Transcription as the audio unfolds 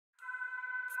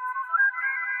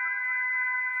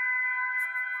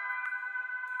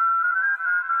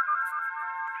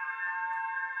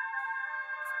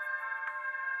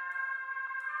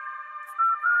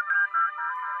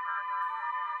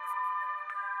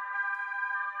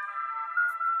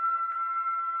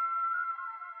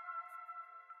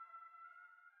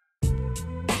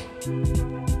Yeah,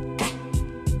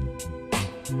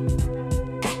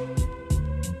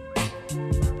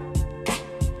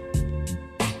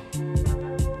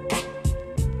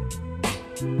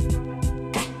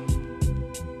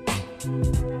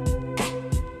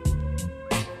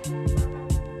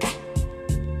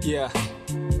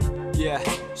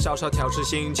 稍稍调试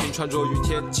心情，穿着与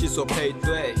天气所配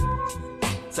对。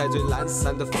在最懒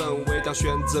散的氛围，当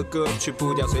选择歌曲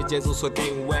步调随节奏所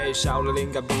定位，少了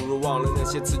灵感，不如忘了那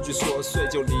些词句琐碎，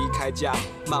就离开家，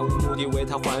漫无目的为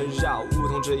它环绕。梧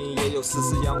桐之荫也有丝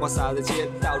丝阳光洒在街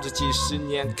道，这几十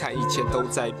年看一切都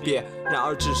在变，然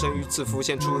而置身于此浮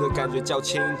现出的感觉较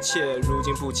亲切。如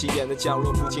今不起眼的角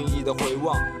落，不经意的回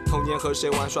望，童年和谁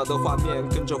玩耍的画面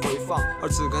跟着回放，而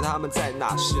此刻他们在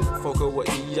哪？是否和我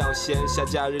一样，闲暇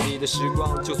假日里的时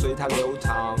光就随它流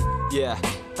淌。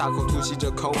大口吐吸着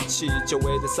空气，久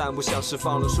违的散步像释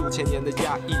放了数千年的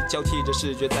压抑，交替着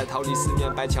视觉在逃离四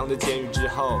面白墙的监狱之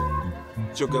后，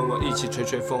就跟我一起吹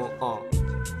吹风。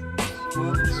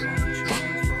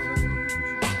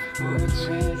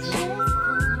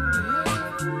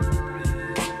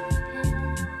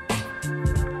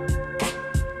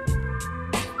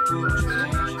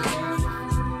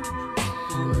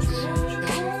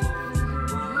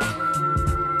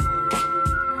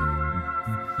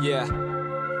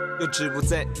又止步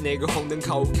在哪个红灯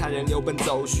口，看人流奔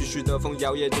走，徐徐的风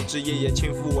摇曳着枝叶，也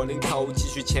轻抚我领口，继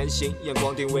续前行，眼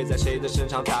光定位在谁的身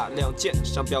上打量，鉴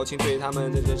赏表情，对他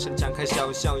们的人生展开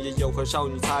想象，也有和少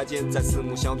女擦肩，在四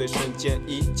目相对瞬间，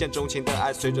一见钟情的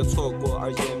爱随着错过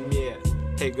而湮灭。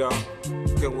Hey girl，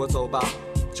 跟我走吧，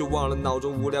就忘了脑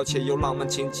中无聊且又浪漫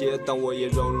情节，当我也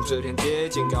融入这片街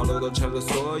景，高楼都成了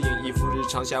缩影，一副日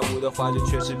常下午的画卷，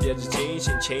却是别致清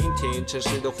醒。倾听城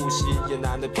市的呼吸，也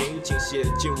难得平静，写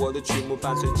进我的曲目，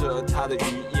伴随着它的语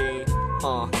音。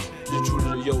日出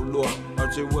日又落，而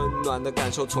最温暖的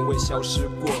感受从未消失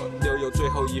过，留有最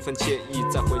后一份惬意，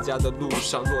在回家的路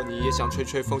上。若你也想吹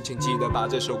吹风，请记得把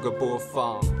这首歌播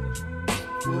放。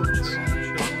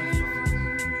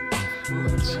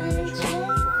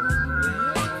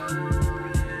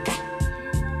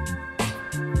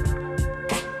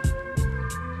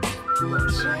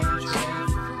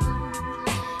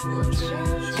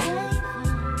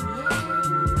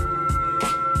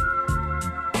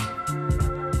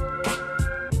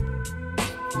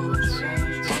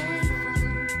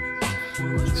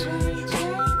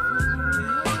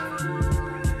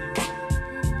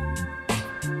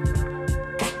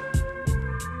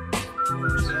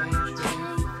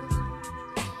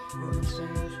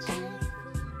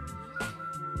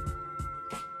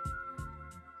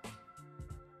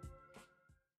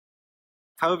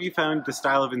How have you found the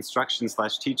style of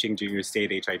instruction/teaching during your stay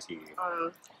at HIT?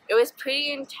 It was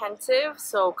pretty intensive,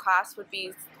 so class would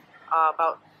be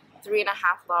about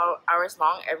 3.5 hours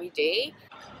long every day,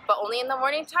 but only in the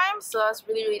morning time, so that's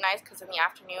really nice because in the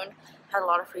afternoon I had a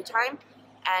lot of free time.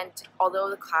 And although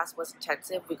the class was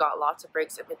intensive, we got lots of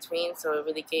breaks in between, so it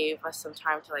really gave us some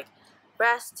time to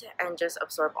rest and just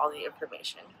absorb all the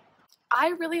information. I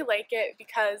really like it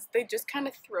because they just kind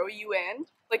of throw you in.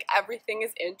 Everything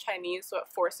is in Chinese, so it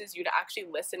forces you to actually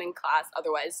listen in class,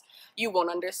 otherwise you won't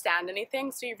understand anything,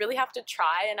 so you really have to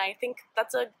try, and I think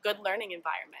that's a good learning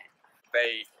environment.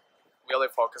 They really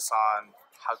focus on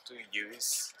how to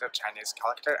use the Chinese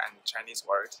character and Chinese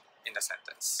word in the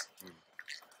sentence.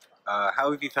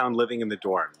 How have you found living in the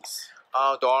dorms?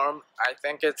 Dorm, I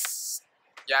think it's,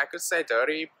 I could say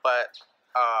dirty, but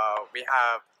we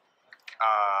have,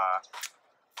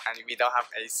 and we don't have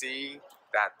AC,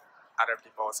 that other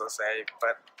people also say,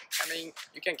 but I mean,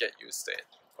 you can get used to it,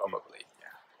 probably.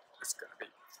 It's gonna be,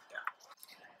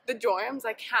 The dorms,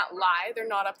 I can't lie, they're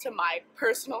not up to my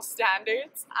personal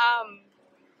standards.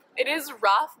 It is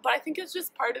rough, but I think it's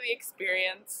just part of the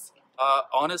experience.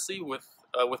 Honestly, with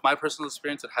my personal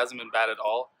experience, it hasn't been bad at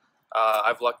all.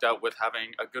 I've lucked out with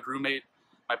having a good roommate.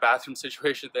 My bathroom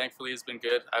situation, thankfully, has been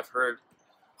good. I've heard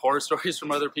horror stories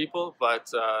from other people,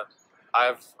 but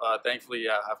I've thankfully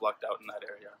I've lucked out in that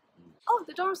area. Oh,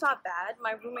 the dorm's not bad.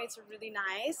 My roommates are really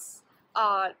nice.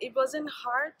 It wasn't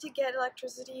hard to get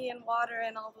electricity and water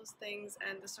and all those things,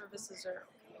 and the services are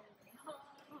okay.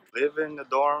 Living in the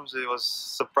dorms, it was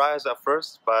a surprise at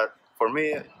first, but for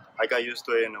me, I got used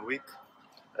to it in a week.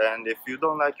 And if you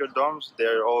don't like your dorms, they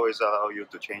always allow you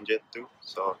to change it too,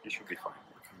 so you should be fine.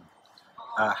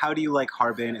 How do you like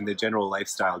Harbin and the general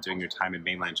lifestyle during your time in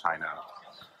mainland China?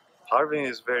 Harbin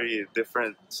is a very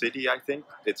different city, I think.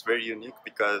 It's very unique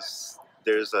because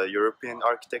there's a European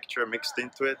architecture mixed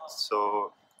into it,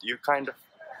 so you kind of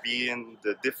be in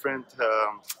the different,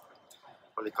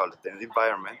 what do you call it, the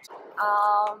environment.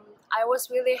 I was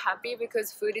really happy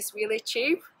because food is really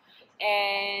cheap,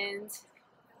 and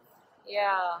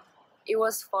yeah, it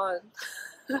was fun.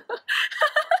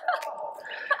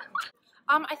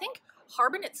 I think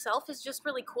Harbin itself is just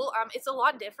really cool. It's a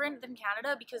lot different than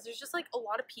Canada because there's just like a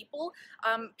lot of people.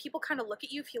 People kind of look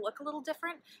at you if you look a little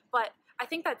different, but I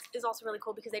think that is also really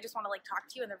cool because they just want to like talk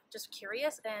to you and they're just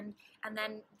curious, and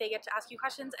then they get to ask you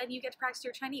questions and you get to practice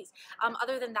your Chinese.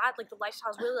 Other than that, like the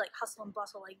lifestyle is really like hustle and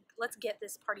bustle, like let's get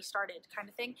this party started kind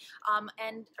of thing.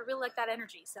 And I really like that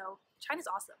energy. So China's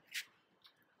awesome.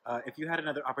 If you had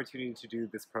another opportunity to do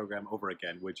this program over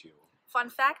again, would you? Fun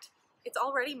fact, it's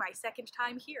already my second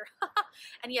time here.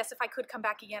 And yes, if I could come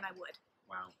back again, I would.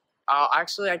 Wow.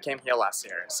 Actually, I came here last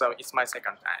year, so it's my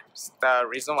second time. The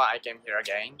reason why I came here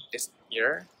again this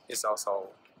year is also,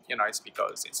 it's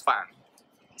because it's fun.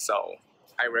 So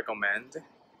I recommend,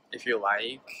 if you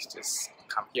like, just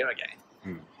come here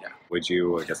again. Yeah. Would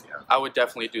you? I guess yeah. I would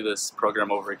definitely do this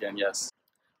program over again, yes.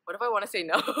 What if I want to say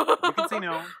no? You can say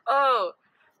no. Oh.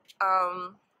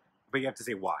 But you have to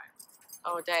say why.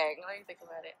 Oh, dang. Let me think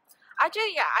about it.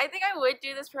 Actually, yeah, I think I would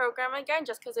do this program again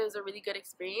just because it was a really good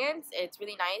experience. It's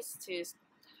really nice to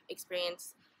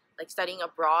experience like studying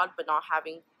abroad but not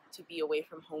having to be away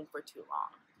from home for too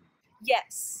long.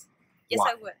 Yes. Yes,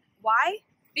 Why? I would. Why?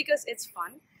 Because it's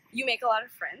fun. You make a lot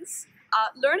of friends.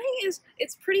 Learning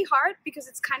it's pretty hard because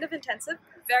it's kind of intensive,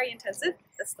 very intensive.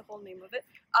 That's the whole name of it.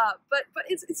 But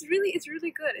it's really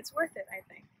good. It's worth it, I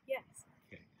think. Yes.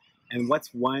 And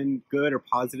what's one good or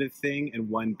positive thing and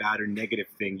one bad or negative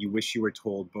thing you wish you were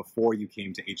told before you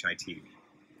came to HIT?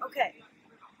 Okay.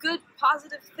 Good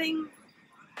positive thing.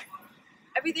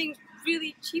 Everything's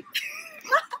really cheap.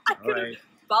 I could have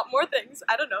bought more things.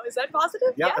 I don't know. Is that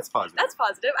positive? Yeah, that's positive. That's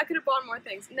positive. I could have bought more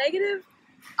things. Negative.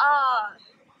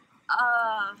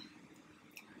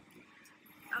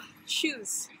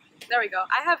 Shoes. There we go.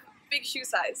 I have big shoe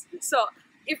size. So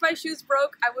if my shoes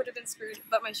broke, I would have been screwed,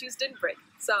 but my shoes didn't break,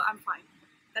 so I'm fine.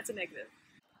 That's a negative.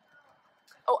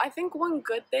 Oh, I think one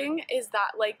good thing is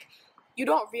that, like, you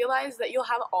don't realize that you'll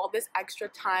have all this extra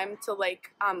time to,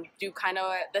 like, do kind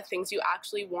of the things you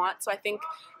actually want. So I think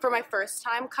for my first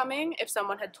time coming, if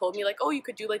someone had told me, like, oh, you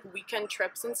could do, like, weekend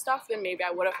trips and stuff, then maybe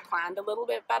I would have planned a little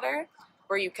bit better,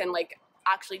 where you can, like,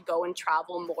 actually go and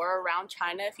travel more around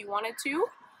China if you wanted to.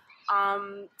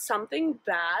 Something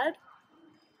bad,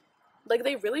 like,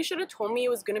 they really should have told me it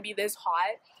was going to be this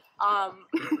hot. I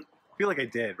feel like I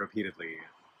did repeatedly.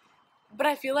 But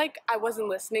I feel like I wasn't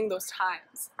listening those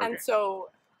times. Okay. And so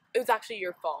it was actually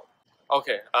your fault.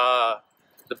 Okay,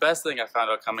 the best thing I found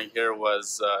out coming here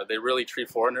was they really treat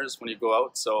foreigners when you go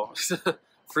out. So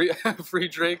free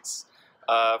drinks,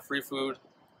 free food,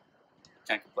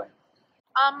 can't complain.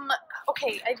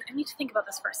 Okay, I need to think about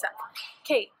this for a sec.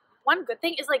 Okay, one good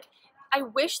thing is, like, I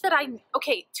wish that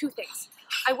okay, two things.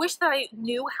 I wish that I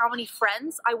knew how many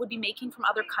friends I would be making from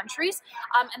other countries.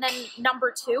 And then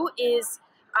number two is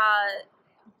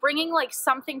bringing, like,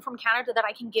 something from Canada that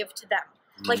I can give to them,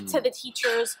 like to the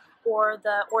teachers or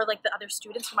like the other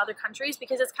students from other countries,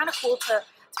 because it's kind of cool to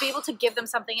be able to give them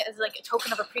something as, like, a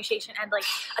token of appreciation and, like,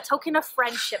 a token of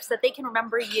friendship so that they can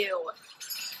remember you.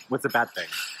 What's a bad thing?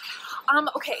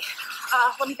 Okay,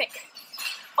 let me think.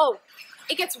 Oh,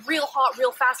 it gets real hot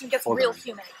real fast and gets real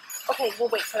humid. Okay, we'll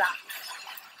wait for that.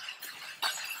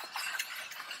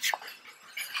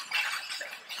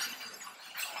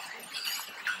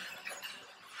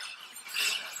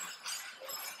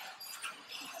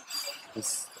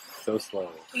 It's so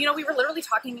slow. You know, we were literally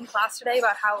talking in class today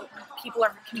about how people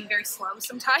can be very slow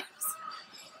sometimes.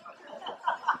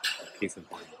 Case in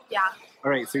point. Yeah.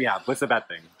 All right, so yeah, what's the bad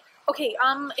thing? Okay,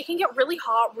 it can get really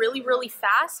hot really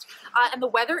fast, and the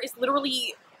weather is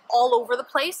literally all over the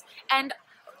place, and,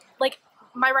 like,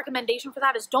 my recommendation for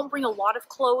that is don't bring a lot of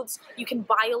clothes. You can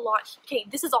buy a lot. Okay,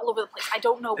 this is all over the place. I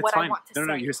don't know what I want to say.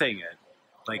 No, you're saying it.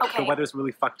 Like, the weather's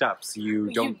really fucked up, so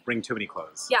you don't bring too many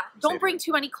clothes. Yeah, don't bring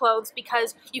too many clothes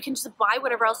because you can just buy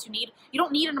whatever else you need. You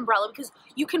don't need an umbrella because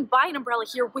you can buy an umbrella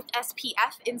here with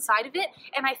SPF inside of it,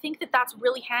 and I think that that's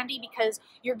really handy because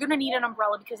you're going to need an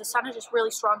umbrella because the sun is just really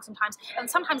strong sometimes, and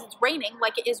sometimes it's raining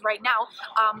like it is right now,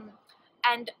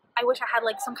 and I wish I had,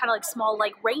 like, some kind of, like, small,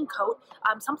 like, raincoat.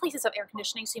 Some places have air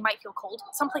conditioning, so you might feel cold.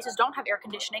 Some places don't have air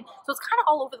conditioning, so it's kind of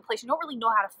all over the place. You don't really know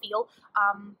how to feel.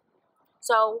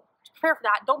 So prepare for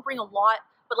that. Don't bring a lot,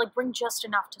 but, like, bring just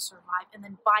enough to survive, and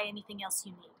then buy anything else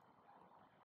you need.